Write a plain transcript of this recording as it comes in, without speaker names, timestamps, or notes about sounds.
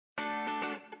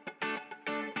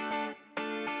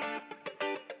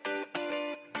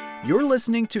You're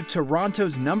listening to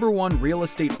Toronto's #1 real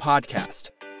estate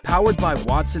podcast, powered by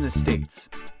Watson Estates.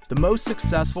 The most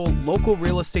successful local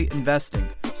real estate investing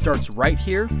starts right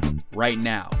here, right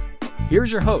now.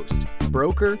 Here's your host,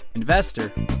 broker,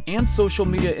 investor, and social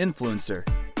media influencer,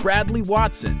 Bradley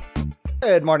Watson.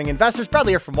 Good morning, investors.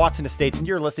 Bradley here from Watson Estates, and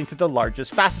you're listening to the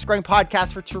largest, fastest growing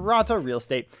podcast for Toronto real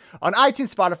estate on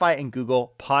iTunes, Spotify, and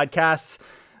Google Podcasts.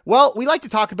 Well, we like to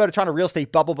talk about a Toronto real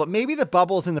estate bubble, but maybe the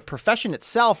bubble is in the profession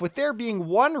itself, with there being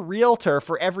one realtor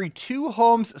for every 2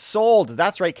 homes sold.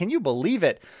 That's right. Can you believe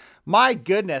it? My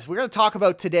goodness. We're going to talk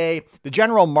about today the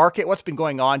general market, what's been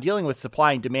going on, dealing with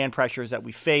supply and demand pressures that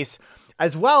we face,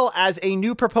 as well as a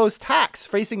new proposed tax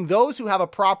facing those who have a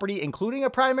property, including a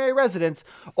primary residence,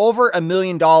 over $1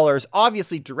 million,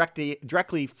 obviously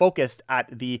directly focused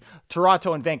at the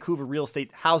Toronto and Vancouver real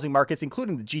estate housing markets,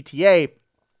 including the GTA.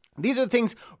 These are the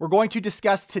things we're going to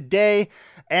discuss today.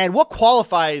 And what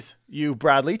qualifies you,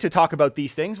 Bradley, to talk about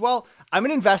these things? Well, I'm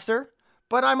an investor,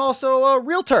 but I'm also a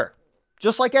realtor,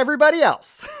 just like everybody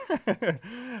else.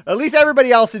 At least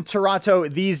everybody else in Toronto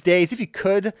these days. If you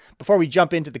could, before we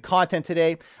jump into the content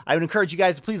today, I would encourage you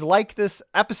guys to please like this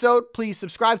episode. Please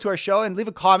subscribe to our show and leave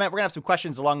a comment. We're going to have some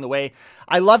questions along the way.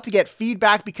 I love to get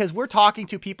feedback because we're talking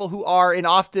to people who are in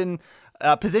often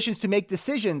positions to make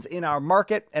decisions in our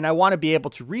market, and I want to be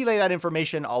able to relay that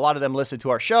information. A lot of them listen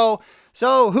to our show,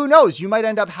 so who knows? You might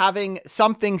end up having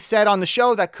something said on the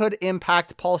show that could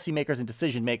impact policymakers and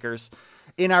decision makers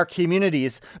in our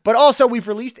communities. But also, we've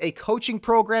released a coaching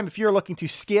program. If you're looking to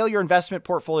scale your investment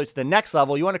portfolio to the next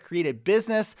level, you want to create a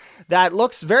business that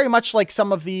looks very much like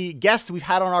some of the guests we've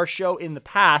had on our show in the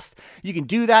past, you can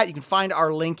do that. You can find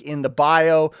our link in the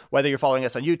bio, whether you're following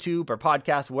us on YouTube or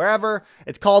podcast, wherever.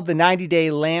 It's called the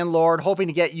 90-Day Landlord, hoping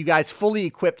to get you guys fully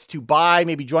equipped to buy,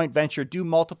 maybe joint venture, do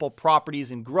multiple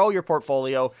properties, and grow your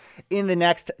portfolio in the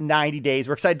next 90 days.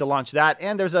 We're excited to launch that,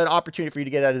 and there's an opportunity for you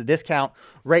to get at a discount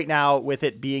right now with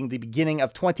it being the beginning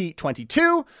of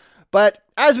 2022. But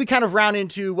as we kind of round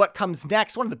into what comes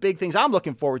next, one of the big things I'm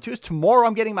looking forward to is tomorrow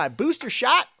I'm getting my booster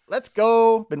shot. Let's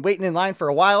go. Been waiting in line for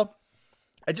a while.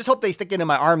 I just hope they stick it in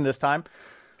my arm this time.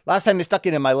 Last time they stuck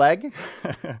it in my leg.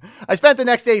 I spent the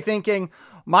next day thinking,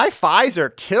 my thighs are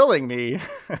killing me.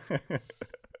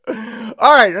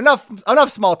 All right,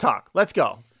 enough small talk. Let's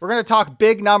go. We're going to talk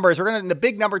big numbers. The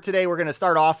big number today we're going to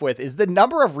start off with is the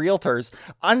number of realtors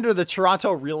under the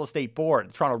Toronto Real Estate Board,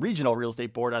 the Toronto Regional Real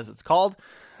Estate Board, as it's called.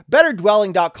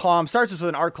 BetterDwelling.com starts us with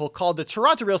an article called "The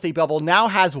Toronto Real Estate Bubble Now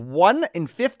Has 1 in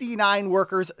 59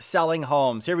 Workers Selling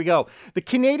Homes." Here we go. The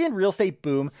Canadian real estate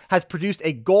boom has produced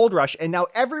a gold rush, and now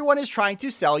everyone is trying to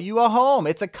sell you a home.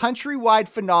 It's a countrywide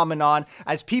phenomenon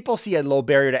as people see a low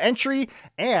barrier to entry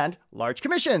and large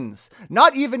commissions.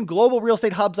 Not even global real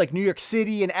estate hubs like New York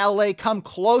City and LA come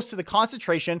close to the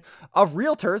concentration of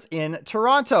realtors in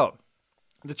Toronto.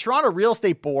 The Toronto Real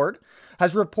Estate Board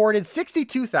has reported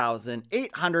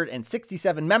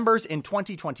 62,867 members in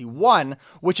 2021,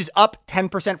 which is up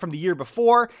 10% from the year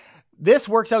before. This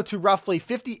works out to roughly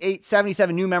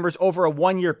 5,877 new members over a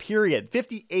 1-year period.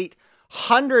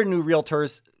 5,800 new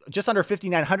realtors, just under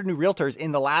 5,900 new realtors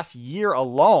in the last year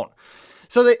alone.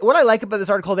 So what I like about this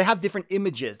article, they have different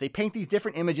images. They paint these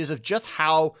different images of just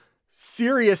how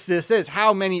serious this is.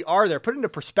 How many are there? Put into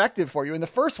perspective for you. And the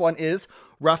first one is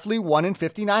roughly 1 in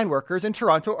 59 workers in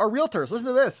Toronto are realtors. Listen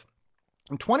to this.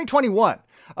 In 2021,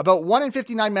 about 1 in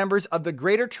 59 members of the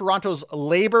Greater Toronto's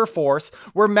labor force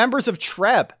were members of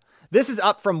TREB. This is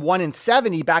up from 1 in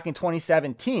 70 back in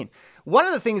 2017. One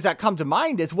of the things that come to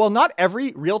mind is, well, not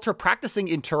every realtor practicing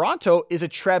in Toronto is a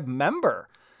TREB member.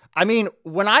 I mean,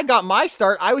 when I got my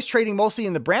start, I was trading mostly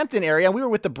in the Brampton area, and we were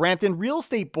with the Brampton Real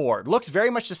Estate Board. Looks very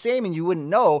much the same, and you wouldn't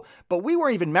know, but we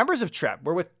weren't even members of TREB.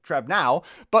 We're with TREB now,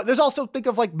 but there's also, think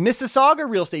of like Mississauga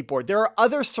Real Estate Board. There are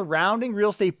other surrounding real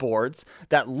estate boards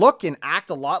that look and act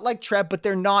a lot like TREB, but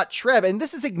they're not TREB, and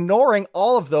this is ignoring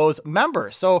all of those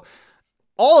members. So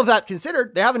all of that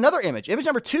considered, they have another image. Image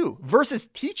number 2, versus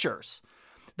teachers.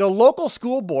 The local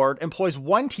school board employs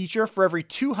 1 teacher for every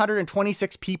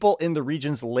 226 people in the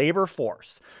region's labor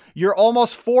force. You're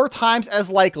almost 4 times as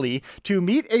likely to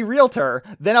meet a realtor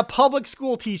than a public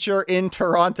school teacher in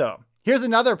Toronto. Here's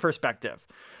another perspective.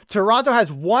 Toronto has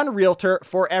 1 realtor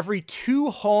for every 2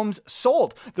 homes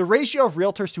sold. The ratio of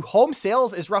realtors to home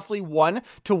sales is roughly 1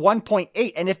 to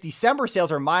 1.8. And if December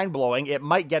sales are mind-blowing, it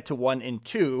might get to 1 in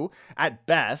 2 at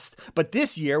best. But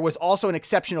this year was also an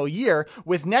exceptional year,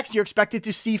 with next year expected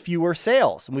to see fewer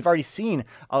sales. And we've already seen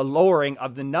a lowering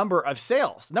of the number of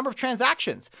sales, number of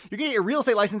transactions. You're going to get your real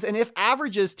estate license, and if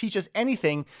averages teach us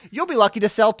anything, you'll be lucky to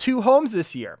sell 2 homes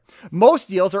this year. Most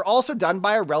deals are also done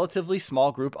by a relatively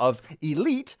small group of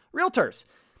elite realtors.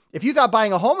 If you thought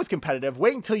buying a home was competitive,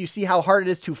 wait until you see how hard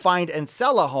it is to find and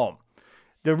sell a home.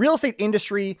 The real estate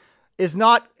industry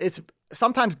it's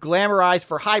sometimes glamorized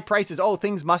for high prices. Oh,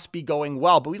 things must be going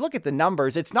well. But we look at the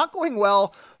numbers. It's not going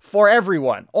well for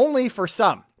everyone, only for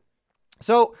some.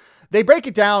 So they break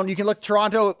it down. You can look,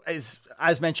 Toronto is,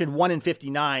 as mentioned, 1 in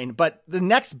 59, but the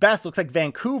next best looks like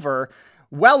Vancouver,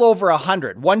 well over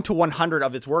 100, 1 to 100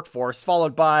 of its workforce,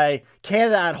 followed by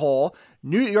Canada at whole,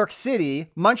 New York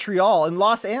City, Montreal, and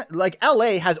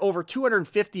LA has over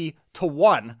 250 to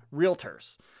 1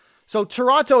 realtors. So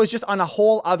Toronto is just on a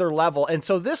whole other level. And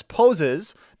so this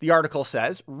poses, the article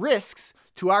says, risks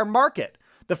to our market.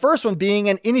 The first one being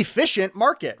an inefficient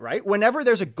market, right? Whenever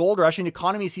there's a gold rush, an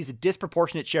economy sees a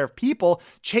disproportionate share of people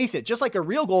chase it. Just like a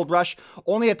real gold rush,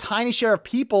 only a tiny share of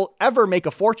people ever make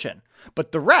a fortune.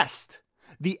 But the rest,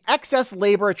 the excess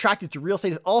labor attracted to real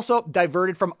estate is also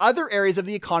diverted from other areas of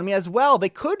the economy as well. They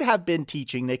could have been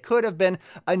teaching. They could have been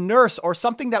a nurse or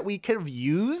something that we could have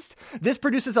used. This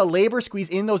produces a labor squeeze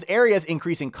in those areas,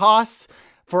 increasing costs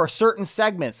for certain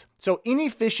segments. So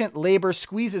inefficient labor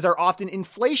squeezes are often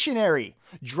inflationary,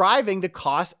 driving the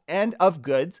cost of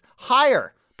goods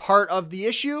higher. Part of the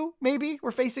issue maybe we're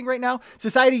facing right now,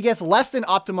 society gets less than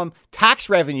optimum tax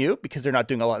revenue because they're not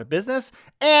doing a lot of business,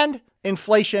 and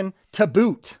inflation to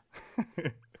boot.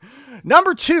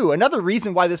 Number two, another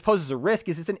reason why this poses a risk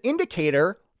is it's an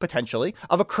indicator, potentially,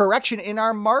 of a correction in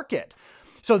our market.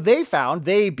 So they found,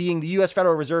 they being the U.S.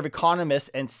 Federal Reserve economists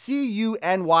and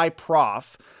CUNY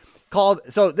prof,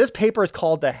 so this paper is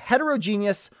called The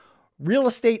Heterogeneous Real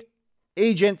Estate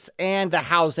Agents and the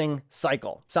Housing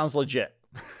Cycle. Sounds legit.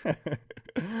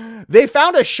 They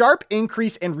found a sharp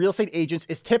increase in real estate agents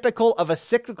is typical of a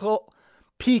cyclical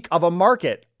peak of a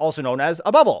market, also known as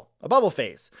a bubble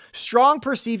phase. Strong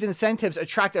perceived incentives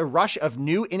attract a rush of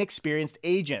new, inexperienced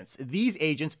agents. These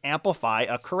agents amplify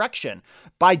a correction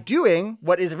by doing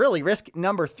what is really risk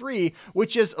number 3,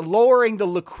 which is lowering the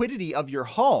liquidity of your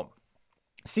home.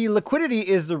 See, liquidity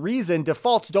is the reason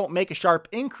defaults don't make a sharp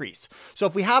increase. So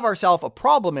if we have ourselves a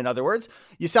problem, in other words,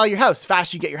 you sell your house, the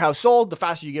faster you get your house sold, the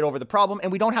faster you get over the problem,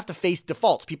 and we don't have to face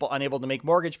defaults, people unable to make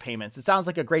mortgage payments. It sounds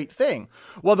like a great thing.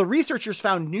 Well, the researchers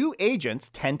found new agents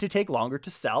tend to take longer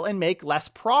to sell and make less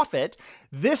profit.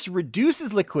 This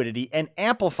reduces liquidity and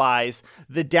amplifies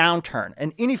the downturn.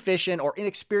 An inefficient or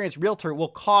inexperienced realtor will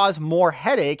cause more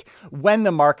headache when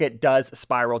the market does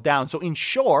spiral down. So in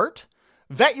short,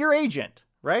 vet your agent.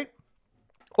 Right?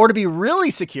 Or to be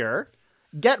really secure,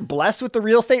 get blessed with the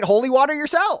real estate holy water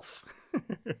yourself.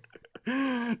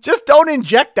 Just don't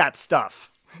inject that stuff.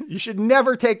 You should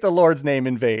never take the Lord's name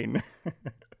in vain.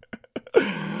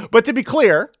 But to be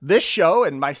clear, this show,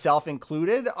 and myself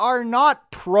included, are not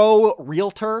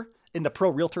pro-realtor in the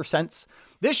pro-realtor sense.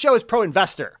 This show is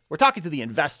pro-investor. We're talking to the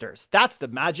investors. That's the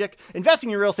magic.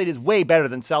 Investing in real estate is way better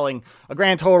than selling a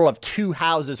grand total of 2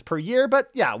 houses per year.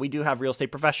 But yeah, we do have real estate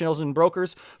professionals and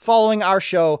brokers following our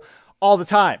show all the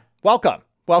time. Welcome.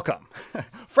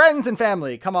 Friends and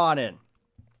family, come on in.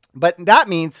 But that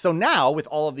means, so now with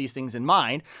all of these things in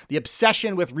mind, the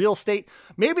obsession with real estate,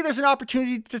 maybe there's an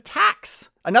opportunity to tax.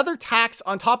 Another tax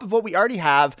on top of what we already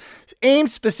have,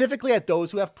 aimed specifically at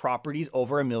those who have properties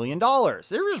over $1 million.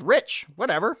 They're just rich,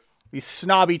 whatever. These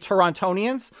snobby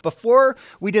Torontonians. Before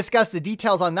we discuss the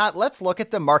details on that, let's look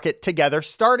at the market together,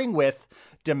 starting with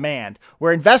demand,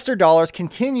 where investor dollars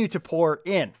continue to pour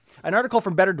in. An article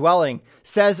from Better Dwelling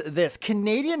says this: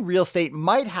 Canadian real estate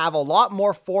might have a lot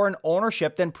more foreign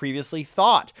ownership than previously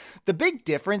thought. The big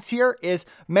difference here is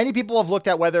many people have looked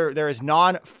at whether there is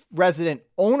non-resident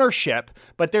ownership,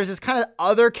 but there's this kind of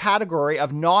other category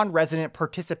of non-resident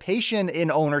participation in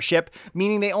ownership,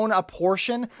 meaning they own a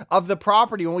portion of the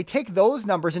property. When we take those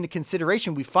numbers into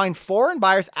consideration, we find foreign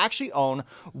buyers actually own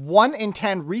 1 in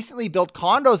 10 recently built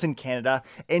condos in Canada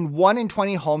and 1 in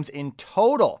 20 homes in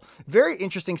total. Very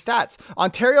interesting stats.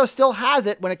 Ontario still has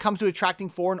it when it comes to attracting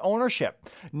foreign ownership.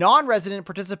 Non-resident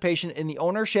participation in the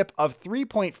ownership of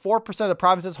 3.4% of the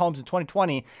province's homes in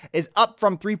 2020 is up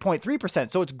from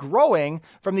 3.3%. So it's growing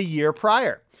from the year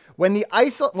prior. When you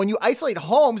isolate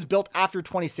homes built after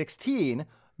 2016,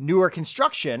 newer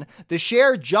construction, the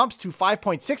share jumps to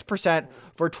 5.6%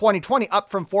 for 2020, up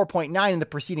from 4.9% in the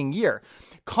preceding year.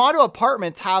 Condo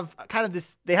apartments have kind of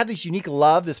this, they have this unique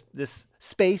love, this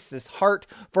space, this heart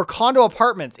for condo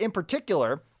apartments in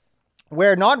particular,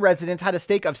 where non-residents had a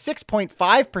stake of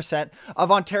 6.5%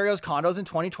 of Ontario's condos in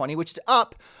 2020, which is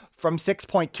up from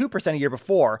 6.2% a year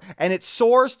before, and it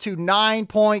soars to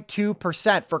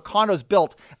 9.2% for condos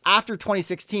built after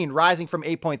 2016, rising from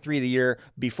 8.3% the year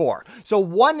before. So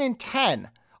 1 in 10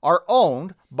 are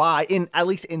owned by, at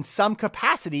least in some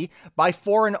capacity, by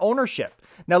foreign ownership.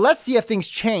 Now, let's see if things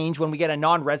change when we get a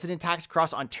non-resident tax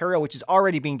across Ontario, which is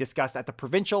already being discussed at the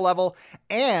provincial level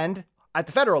and at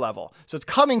the federal level. So it's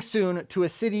coming soon to a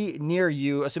city near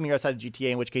you, assuming you're outside the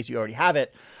GTA, in which case you already have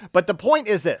it. But the point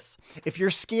is this: if you're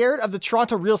scared of the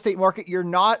Toronto real estate market, you're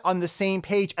not on the same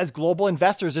page as global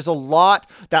investors. There's a lot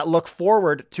that look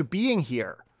forward to being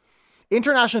here.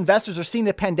 International investors are seeing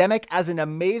the pandemic as an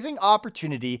amazing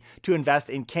opportunity to invest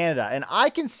in Canada. And I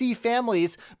can see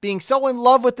families being so in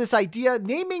love with this idea,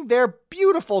 naming their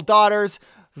beautiful daughters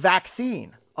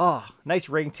Vaccine. Oh, nice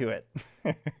ring to it.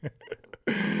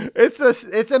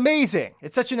 It's amazing.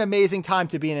 It's such an amazing time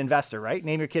to be an investor, right?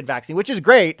 Name your kid Vaccine, which is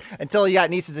great until you got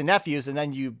nieces and nephews, and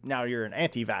then now you're an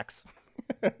anti-vax.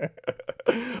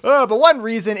 But one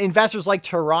reason investors like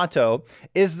Toronto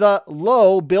is the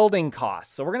low building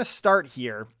costs. So we're going to start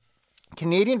here.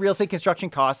 Canadian real estate construction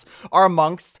costs are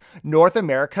amongst North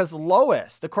America's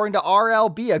lowest. According to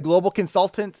RLB, a global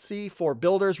consultancy for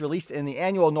builders released in the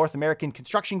annual North American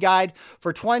Construction Guide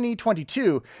for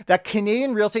 2022, that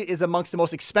Canadian real estate is amongst the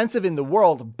most expensive in the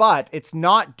world, but it's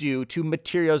not due to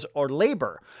materials or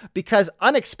labor, because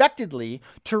unexpectedly,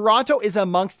 Toronto is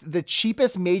amongst the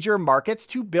cheapest major markets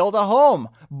to build a home,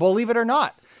 believe it or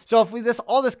not. So if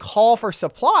all this call for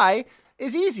supply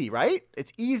is easy, right?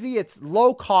 It's easy. It's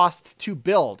low cost to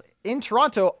build in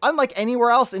Toronto, unlike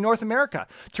anywhere else in North America.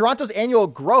 Toronto's annual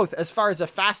growth, as far as the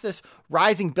fastest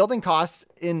rising building costs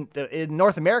in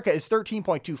North America, is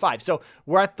 13.25. So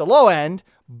we're at the low end,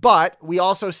 but we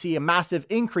also see a massive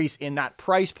increase in that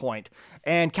price point.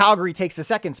 And Calgary takes the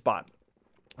second spot.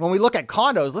 When we look at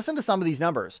condos, listen to some of these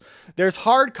numbers. There's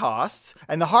hard costs,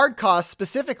 and the hard costs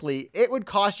specifically, it would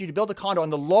cost you to build a condo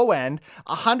on the low end,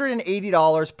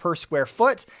 $180 per square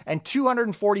foot and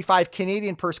 245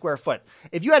 Canadian per square foot.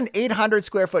 If you had an 800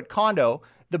 square foot condo,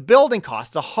 the building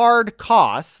costs, the hard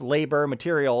costs, labor,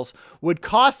 materials, would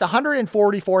cost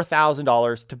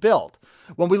 $144,000 to build.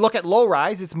 When we look at low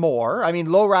rise, it's more. I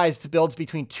mean, low rise builds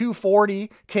between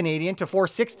 240 Canadian to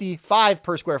 465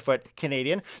 per square foot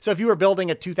Canadian. So if you were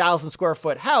building a 2,000 square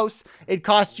foot house, it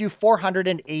costs you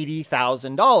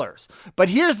 $480,000. But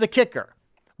here's the kicker.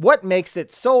 What makes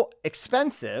it so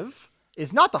expensive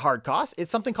is not the hard costs.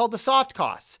 It's something called the soft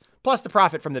costs, plus the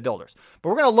profit from the builders. But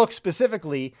we're going to look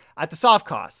specifically at the soft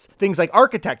costs, things like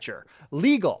architecture,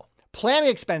 legal, planning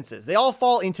expenses. They all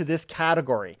fall into this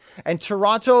category. And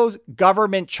Toronto's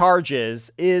government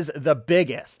charges is the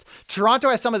biggest. Toronto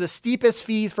has some of the steepest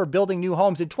fees for building new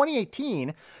homes. In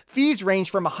 2018, fees range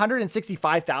from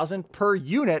 $165,000 per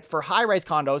unit for high-rise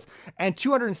condos and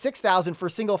 $206,000 for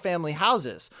single-family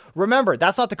houses. Remember,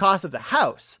 that's not the cost of the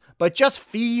house, but just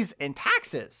fees and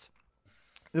taxes.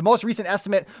 The most recent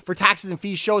estimate for taxes and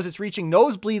fees shows it's reaching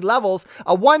nosebleed levels.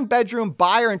 A one-bedroom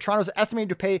buyer in Toronto is estimated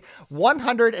to pay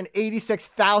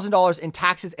 $186,000 in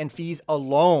taxes and fees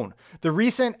alone. The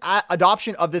recent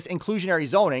adoption of this inclusionary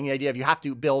zoning, the idea of you have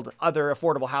to build other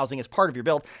affordable housing as part of your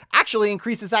build, actually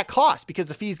increases that cost because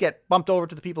the fees get bumped over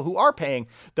to the people who are paying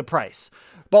the price.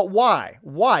 But why?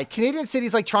 Why? Canadian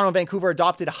cities like Toronto and Vancouver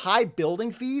adopted high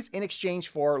building fees in exchange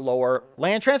for lower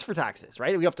land transfer taxes,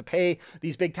 right? We have to pay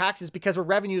these big taxes because our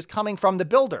revenue is coming from the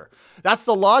builder. That's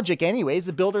the logic anyways.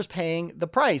 The builder's paying the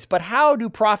price. But how do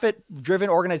profit-driven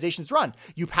organizations run?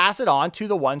 You pass it on to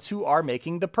the ones who are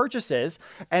making the purchases,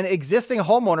 and existing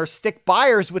homeowners stick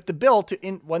buyers with the bill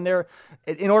in order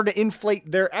to inflate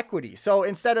their equity. So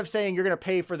instead of saying you're going to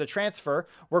pay for the transfer,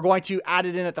 we're going to add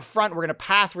it in at the front. We're going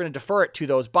to defer it to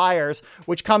those buyers,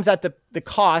 which comes at the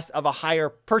cost of a higher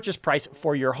purchase price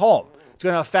for your home. It's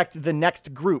going to affect the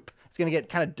next group. It's going to get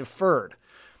kind of deferred.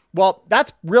 Well,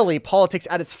 that's really politics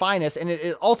at its finest, and it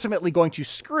is ultimately going to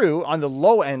screw, on the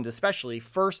low end especially,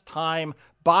 first-time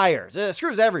buyers. It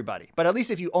screws everybody, but at least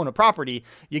if you own a property,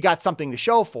 you got something to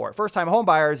show for it. First-time home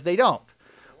buyers, they don't.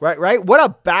 Right? What a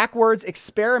backwards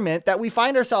experiment that we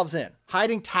find ourselves in,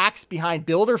 hiding tax behind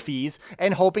builder fees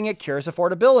and hoping it cures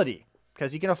affordability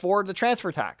because you can afford the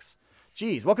transfer tax.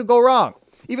 Geez, what could go wrong?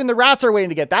 Even the rats are waiting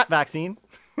to get that vaccine.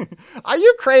 Are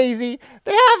you crazy?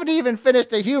 They haven't even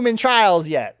finished the human trials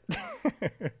yet.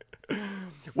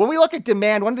 When we look at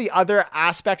demand, one of the other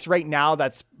aspects right now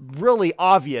that's really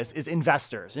obvious is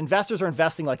investors. Investors are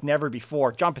investing like never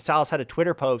before. John Passalis had a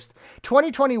Twitter post.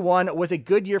 2021 was a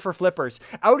good year for flippers.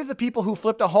 Out of the people who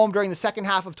flipped a home during the second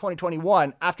half of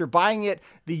 2021, after buying it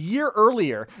the year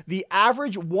earlier, the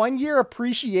average one-year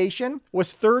appreciation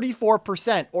was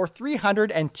 34%, or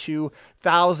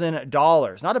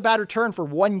 $302,000. Not a bad return for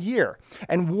 1 year.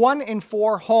 And 1 in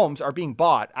 4 homes are being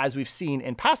bought, as we've seen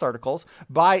in past articles,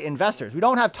 by investors. We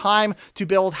don't have time to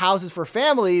build houses for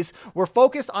families. We're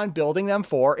focused on building them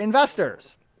for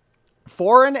investors,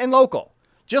 foreign and local.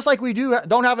 Just like we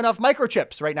don't have enough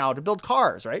microchips right now to build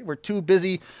cars, right? We're too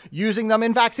busy using them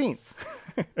in vaccines.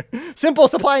 Simple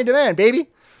supply and demand, baby.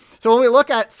 So when we look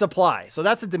at supply, so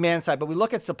that's the demand side, but we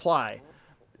look at supply,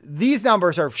 these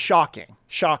numbers are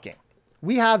shocking.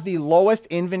 We have the lowest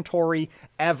inventory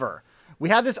ever. We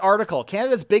have this article,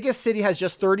 Canada's biggest city has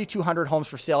just 3,200 homes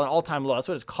for sale, an all-time low. That's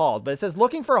what it's called. But it says,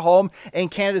 looking for a home in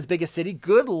Canada's biggest city,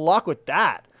 good luck with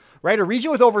that, right? A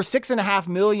region with over 6.5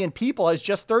 million people has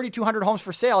just 3,200 homes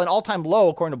for sale, an all-time low,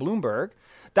 according to Bloomberg.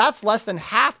 That's less than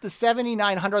half the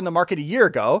 7,900 on the market a year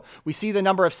ago. We see the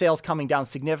number of sales coming down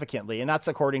significantly, and that's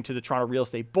according to the Toronto Real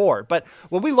Estate Board. But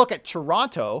when we look at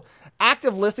Toronto,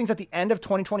 active listings at the end of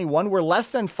 2021 were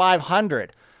less than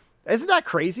 500. Isn't that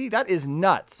crazy? That is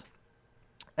nuts.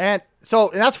 And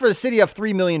that's for the city of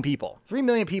 3 million people. 3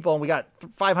 million people, and we got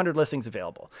 500 listings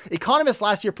available. Economists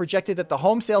last year projected that the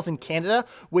home sales in Canada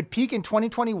would peak in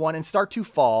 2021 and start to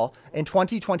fall in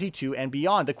 2022 and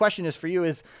beyond. The question is for you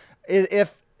is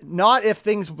if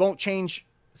things won't change.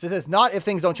 So it says not if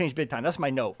things don't change big time. That's my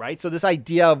note, right? So this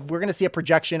idea of we're going to see a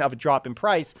projection of a drop in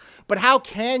price, but how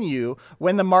can you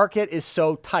when the market is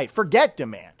so tight? Forget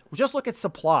demand. Just look at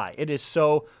supply. It is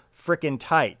so freaking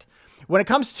tight. When it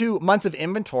comes to months of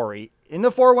inventory, in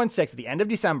the 416 at the end of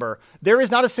December, there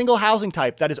is not a single housing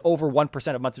type that is over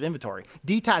 1% of months of inventory.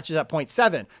 Detached is at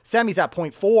 0.7, semis at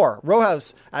 0.4, row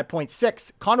house at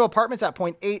 0.6, condo apartments at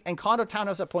 0.8, and condo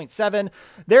townhouse at 0.7.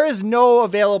 There is no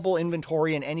available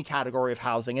inventory in any category of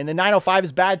housing, and the 905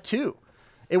 is bad too.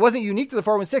 It wasn't unique to the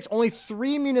 416. Only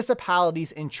 3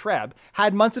 municipalities in Treb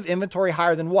had months of inventory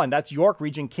higher than 1. That's York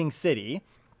Region, King City,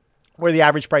 where the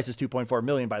average price is 2.4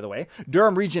 million, by the way.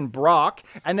 Durham Region, Brock.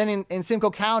 And then in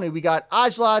Simcoe County, we got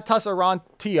Ajla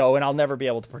Tusarantio, and I'll never be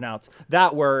able to pronounce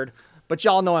that word, but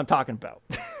y'all know what I'm talking about.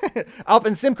 Up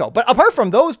in Simcoe. But apart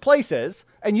from those places,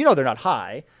 and you know they're not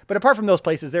high, but apart from those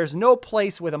places, there's no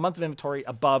place with a month of inventory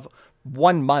above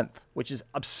 1 month, which is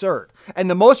absurd. And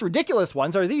the most ridiculous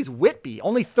ones are these. Whitby,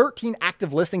 only 13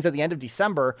 active listings at the end of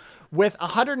December with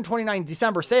 129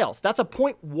 December sales. That's a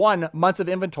 0.1 months of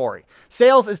inventory.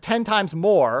 Sales is 10 times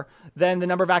more than the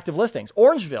number of active listings.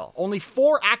 Orangeville, only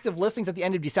 4 active listings at the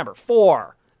end of December.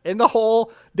 4 in the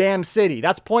whole damn city.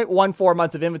 That's 0.14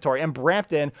 months of inventory. And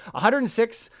Brampton,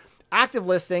 106 active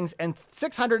listings and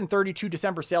 632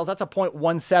 December sales. That's a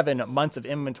 0.17 months of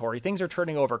inventory. Things are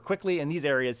turning over quickly in these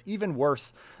areas, even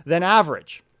worse than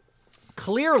average.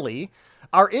 Clearly,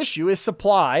 our issue is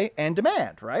supply and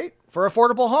demand, right? For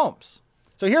affordable homes.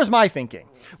 So here's my thinking.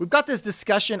 We've got this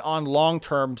discussion on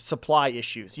long-term supply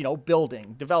issues,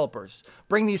 building, developers,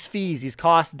 bring these fees, these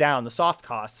costs down, the soft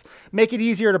costs, make it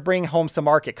easier to bring homes to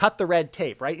market, cut the red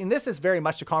tape, right? And this is very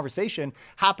much a conversation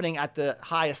happening at the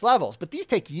highest levels, but these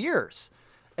take years.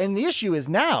 And the issue is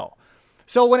now.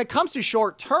 So when it comes to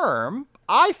short term,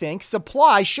 I think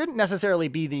supply shouldn't necessarily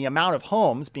be the amount of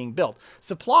homes being built.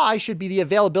 Supply should be the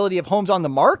availability of homes on the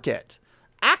market,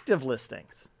 active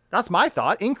listings. That's my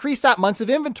thought. Increase that months of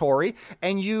inventory,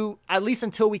 and you, at least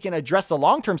until we can address the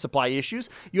long-term supply issues,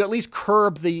 you at least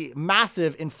curb the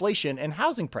massive inflation in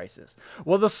housing prices.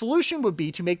 Well, the solution would be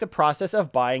to make the process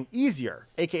of buying easier,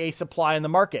 aka supply in the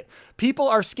market. People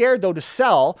are scared, though, to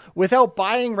sell without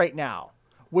buying right now,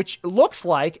 which looks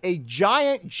like a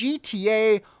giant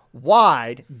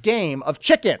GTA-wide game of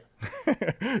chicken.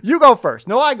 You go first.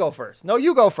 No, I go first. No,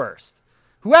 you go first.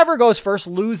 Whoever goes first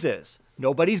loses.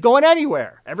 Nobody's going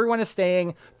anywhere. Everyone is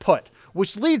staying put,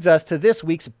 which leads us to this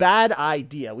week's bad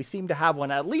idea. We seem to have one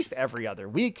at least every other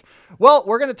week. Well,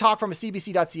 we're going to talk from a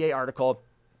CBC.ca article.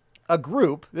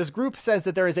 This group says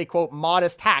that there is a, quote,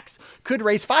 modest tax, could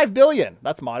raise $5 billion.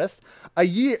 That's modest. A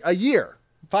year.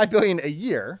 $5 billion a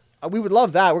year. We would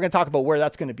love that. We're going to talk about where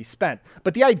that's going to be spent.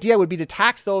 But the idea would be to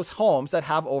tax those homes that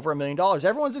have over $1 million.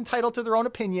 Everyone's entitled to their own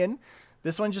opinion.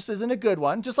 This one just isn't a good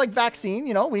one. Just like vaccine,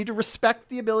 we need to respect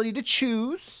the ability to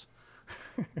choose.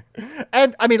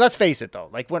 And I mean, let's face it though,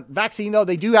 like when vaccine though,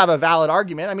 they do have a valid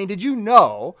argument. I mean, did you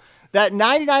know that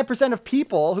 99% of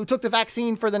people who took the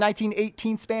vaccine for the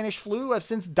 1918 Spanish flu have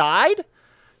since died?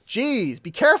 Geez,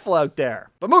 be careful out there.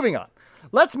 But moving on.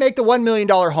 Let's make the $1 million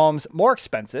homes more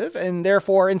expensive and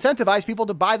therefore incentivize people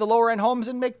to buy the lower end homes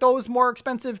and make those more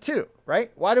expensive too,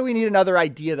 right? Why do we need another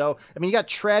idea though? I mean, you got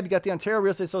Treb, you got the Ontario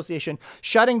Real Estate Association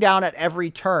shutting down at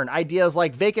every turn. Ideas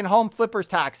like vacant home flippers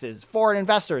taxes, foreign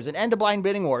investors, and end of blind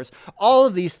bidding wars. All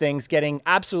of these things getting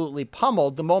absolutely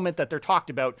pummeled the moment that they're talked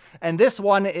about. And this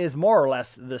one is more or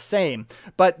less the same.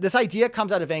 But this idea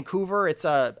comes out of Vancouver. It's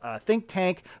a think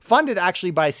tank funded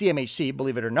actually by CMHC,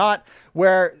 believe it or not,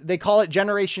 where they call it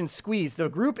Generation Squeeze. The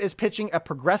group is pitching a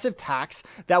progressive tax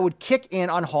that would kick in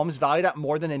on homes valued at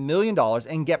more than $1 million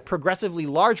and get progressive progressively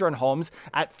larger on homes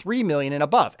at 3 million and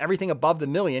above. Everything above the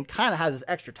million kind of has this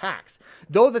extra tax.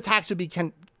 Though the tax would be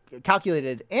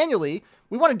calculated annually,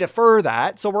 we want to defer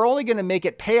that. So we're only going to make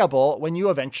it payable when you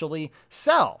eventually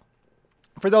sell.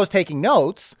 For those taking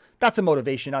notes, that's a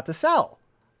motivation not to sell.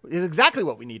 Is exactly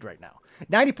what we need right now.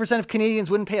 90% of Canadians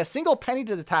wouldn't pay a single penny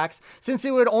to the tax, since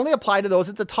it would only apply to those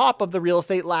at the top of the real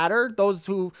estate ladder, those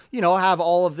who, have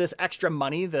all of this extra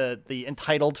money, the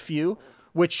entitled few,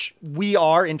 which we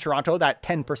are in Toronto, that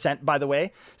 10%, by the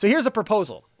way. So here's a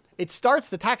proposal.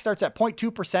 The tax starts at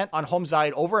 0.2% on homes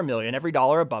valued over $1 million, every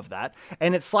dollar above that,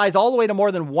 and it slides all the way to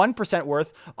more than 1%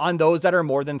 worth on those that are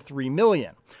more than $3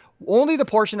 million. Only the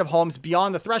portion of homes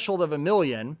beyond the threshold of $1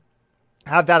 million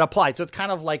have that applied. So it's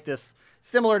kind of like this,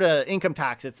 similar to income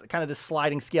tax. It's kind of this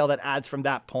sliding scale that adds from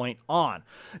that point on.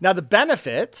 Now, the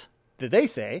benefit that they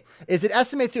say is it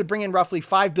estimates it would bring in roughly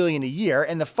 $5 billion a year,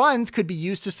 and the funds could be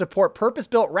used to support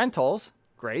purpose-built rentals,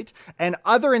 great, and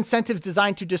other incentives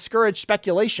designed to discourage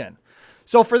speculation.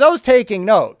 So for those taking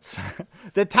notes,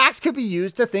 the tax could be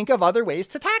used to think of other ways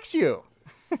to tax you.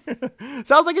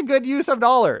 Sounds like a good use of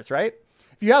dollars, right?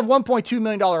 If you have $1.2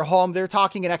 million home, they're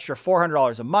talking an extra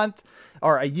 $400 a month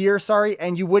or a year,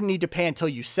 and you wouldn't need to pay until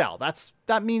you sell.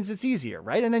 That means it's easier,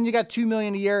 right? And then you got $2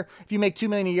 million a year. If you make $2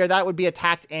 million a year, that would be a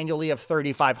tax annually of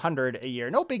 $3,500 a year.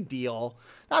 No big deal.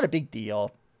 Not a big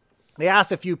deal. They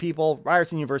asked a few people,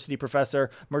 Ryerson University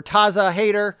professor Murtaza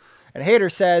Haider, and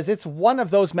Haider says it's one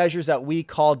of those measures that we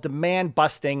call demand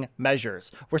busting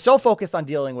measures. We're so focused on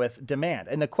dealing with demand.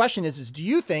 And the question is do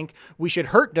you think we should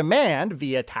hurt demand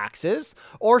via taxes,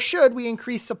 or should we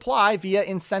increase supply via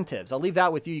incentives? I'll leave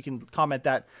that with you. You can comment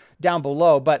that down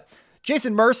below. But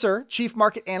Jason Mercer, chief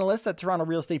market analyst at Toronto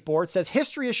Real Estate Board, says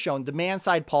history has shown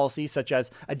demand-side policies such as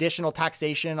additional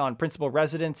taxation on principal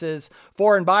residences,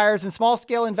 foreign buyers, and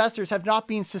small-scale investors have not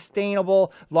been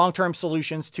sustainable long-term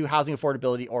solutions to housing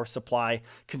affordability or supply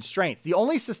constraints. The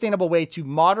only sustainable way to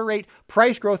moderate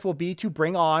price growth will be to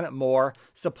bring on more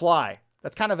supply.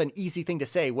 That's kind of an easy thing to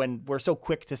say when we're so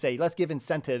quick to say, let's give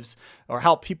incentives or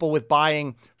help people with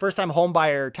buying first-time home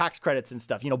buyer tax credits and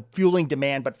stuff, fueling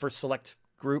demand, but for select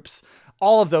groups.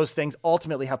 All of those things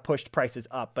ultimately have pushed prices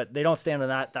up, but they don't stand on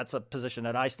that. That's a position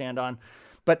that I stand on.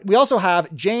 But we also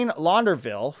have Jane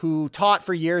Launderville, who taught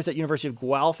for years at University of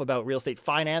Guelph about real estate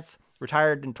finance,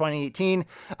 retired in 2018.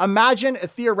 Imagine a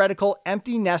theoretical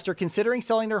empty nester considering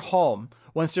selling their home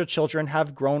once their children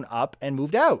have grown up and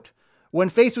moved out. When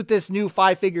faced with this new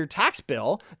 5-figure tax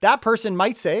bill, that person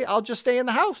might say, I'll just stay in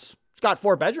the house. It's got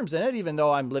 4 bedrooms in it, even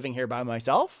though I'm living here by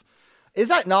myself. Is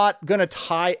that not going to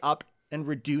tie up and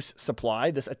reduce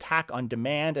supply, this attack on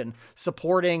demand and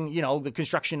supporting, the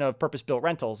construction of purpose-built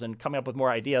rentals and coming up with more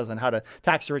ideas on how to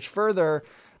tax the rich further?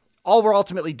 All we're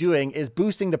ultimately doing is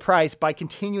boosting the price by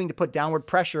continuing to put downward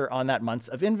pressure on that months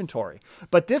of inventory.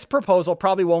 But this proposal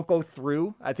probably won't go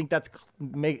through. I think that's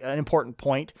an important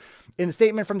point. In the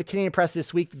statement from the Canadian Press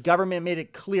this week, the government made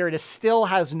it clear it still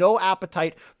has no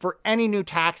appetite for any new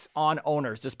tax on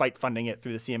owners, despite funding it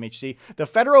through the CMHC. The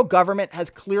federal government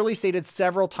has clearly stated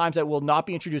several times that it will not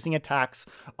be introducing a tax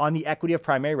on the equity of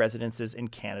primary residences in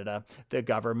Canada, the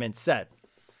government said.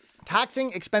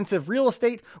 Taxing expensive real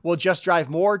estate will just drive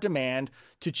more demand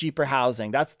to cheaper housing.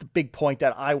 That's the big point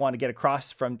that I want to get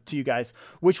across to you guys,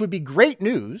 which would be great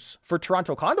news for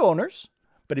Toronto condo owners,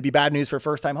 but it'd be bad news for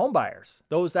first-time home buyers.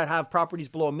 Those that have properties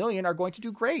below $1 million are going to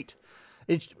do great.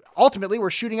 Ultimately, we're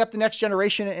shooting up the next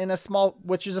generation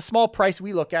which is a small price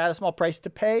we look at, a small price to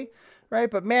pay, right?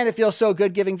 But man, it feels so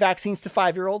good giving vaccines to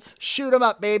 5-year-olds. Shoot them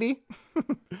up, baby.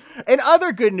 And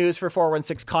other good news for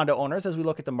 416 condo owners as we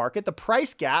look at the market, the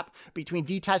price gap between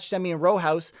detached semi and row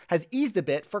house has eased a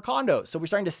bit for condos. So we're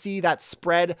starting to see that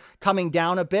spread coming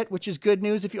down a bit, which is good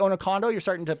news. If you own a condo, you're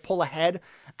starting to pull ahead,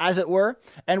 as it were.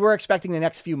 And we're expecting the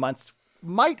next few months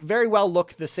might very well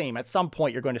look the same. At some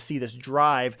point, you're going to see this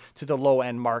drive to the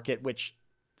low-end market, which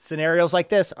scenarios like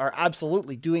this are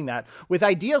absolutely doing that. With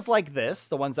ideas like this,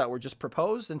 the ones that were just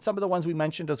proposed, and some of the ones we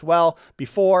mentioned as well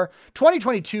before,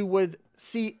 2022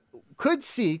 could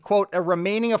see, quote, a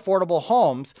remaining affordable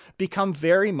homes become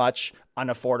very much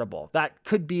unaffordable. That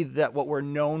could be what we're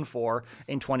known for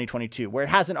in 2022, where it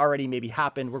hasn't already maybe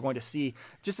happened. We're going to see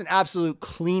just an absolute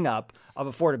cleanup of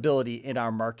affordability in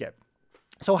our market.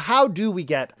 So how do we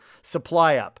get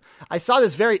supply up? I saw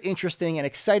this very interesting and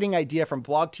exciting idea from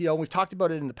BlogTO. We've talked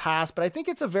about it in the past, but I think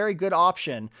it's a very good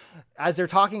option as they're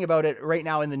talking about it right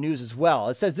now in the news as well.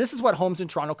 It says this is what homes in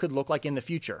Toronto could look like in the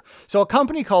future. So a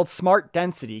company called Smart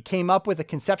Density came up with a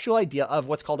conceptual idea of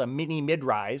what's called a mini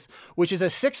mid-rise, which is a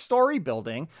 6-story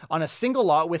building on a single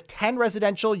lot with 10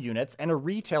 residential units and a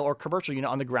retail or commercial unit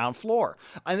on the ground floor.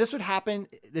 And this would happen,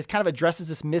 this kind of addresses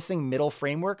this missing middle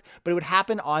framework, but it would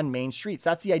happen on main streets.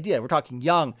 That's the idea. We're talking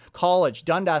Yonge, College,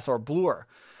 Dundas, or Bloor.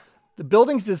 The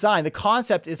building's design, the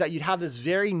concept is that you'd have this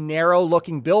very narrow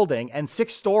looking building and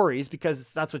 6 stories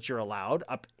because that's what you're allowed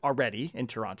up already in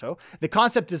Toronto. The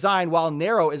concept design, while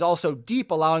narrow, is also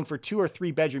deep, allowing for 2 or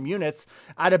 3 bedroom units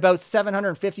at about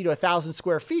 750 to 1,000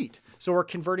 square feet. So we're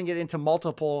converting it into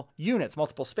multiple units,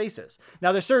 multiple spaces.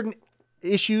 Now there's certain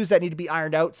issues that need to be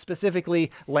ironed out. Specifically,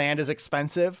 land is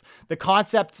expensive. The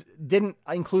concept didn't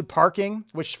include parking,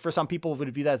 which for some people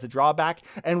would view that as a drawback.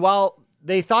 And while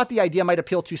they thought the idea might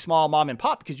appeal to small mom and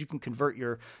pop because you can convert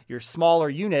your smaller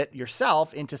unit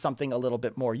yourself into something a little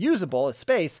bit more usable as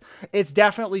space, it's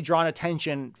definitely drawn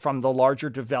attention from the larger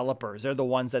developers. They're the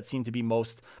ones that seem to be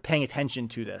most paying attention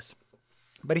to this.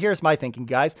 But here's my thinking,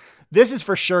 guys. This is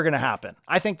for sure going to happen.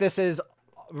 I think this is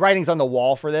writing's on the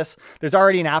wall for this. There's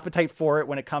already an appetite for it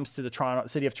when it comes to the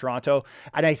city of Toronto.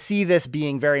 And I see this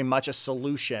being very much a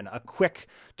solution, a quick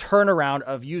turnaround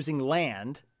of using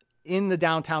land in the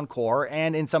downtown core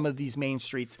and in some of these main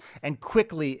streets and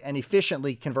quickly and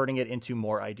efficiently converting it into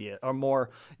more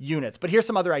units. But here's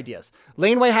some other ideas.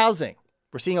 Laneway housing.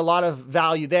 We're seeing a lot of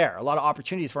value there, a lot of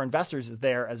opportunities for investors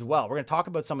there as well. We're going to talk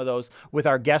about some of those with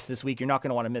our guests this week. You're not going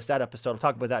to want to miss that episode. I'll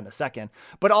talk about that in a second.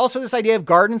 But also this idea of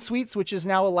garden suites, which is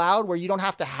now allowed, where you don't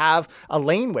have to have a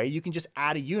laneway. You can just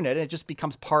add a unit and it just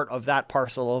becomes part of that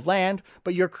parcel of land,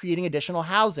 but you're creating additional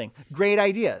housing. Great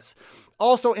ideas.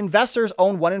 Also, investors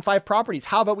own 1 in 5 properties.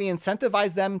 How about we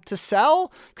incentivize them to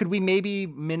sell? Could we maybe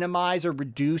minimize or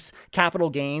reduce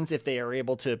capital gains if they are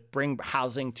able to bring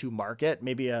housing to market?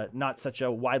 Maybe not such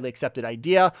a widely accepted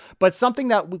idea, but something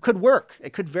that could work.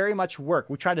 It could very much work.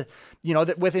 We try to,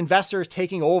 that with investors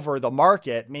taking over the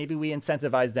market, maybe we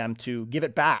incentivize them to give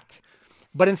it back.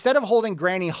 But instead of holding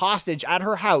Granny hostage at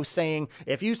her house saying,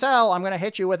 if you sell, I'm going to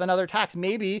hit you with another tax,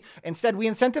 maybe instead we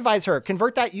incentivize her,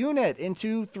 convert that unit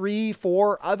into 3,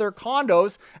 4 other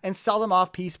condos and sell them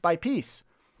off piece by piece.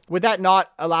 Would that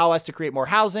not allow us to create more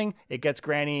housing? It gets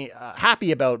Granny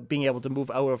happy about being able to move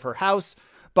out of her house.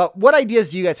 But what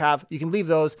ideas do you guys have? You can leave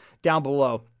those down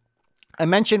below. I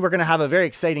mentioned we're going to have a very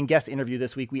exciting guest interview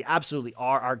this week. We absolutely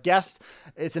are. Our guest,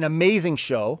 it's an amazing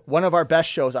show, one of our best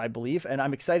shows, I believe, and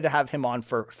I'm excited to have him on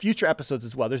for future episodes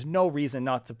as well. There's no reason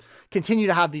not to continue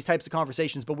to have these types of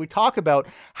conversations, but we talk about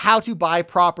how to buy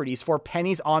properties for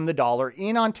pennies on the dollar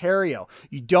in Ontario.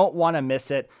 You don't want to miss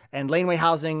it. And laneway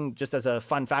housing, just as a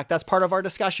fun fact, that's part of our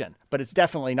discussion, but it's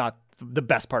definitely not the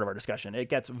best part of our discussion. It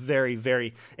gets very,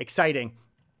 very exciting.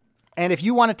 And if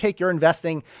you want to take your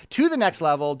investing to the next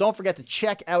level, don't forget to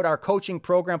check out our coaching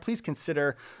program. Please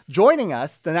consider joining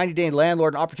us, the 90-Day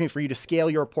Landlord, an opportunity for you to scale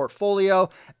your portfolio.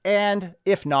 And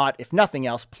if nothing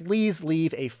else, please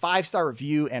leave a 5-star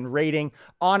review and rating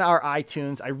on our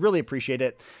iTunes. I really appreciate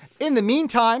it. In the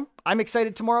meantime, I'm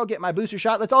excited tomorrow, get my booster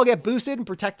shot. Let's all get boosted and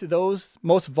protect those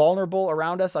most vulnerable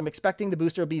around us. I'm expecting the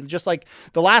booster will be just like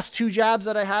the last 2 jabs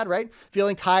that I had, right?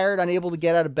 Feeling tired, unable to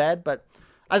get out of bed, but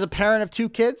as a parent of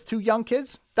 2 young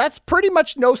kids, that's pretty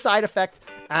much no side effect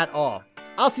at all.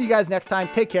 I'll see you guys next time.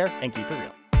 Take care and keep it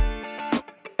real.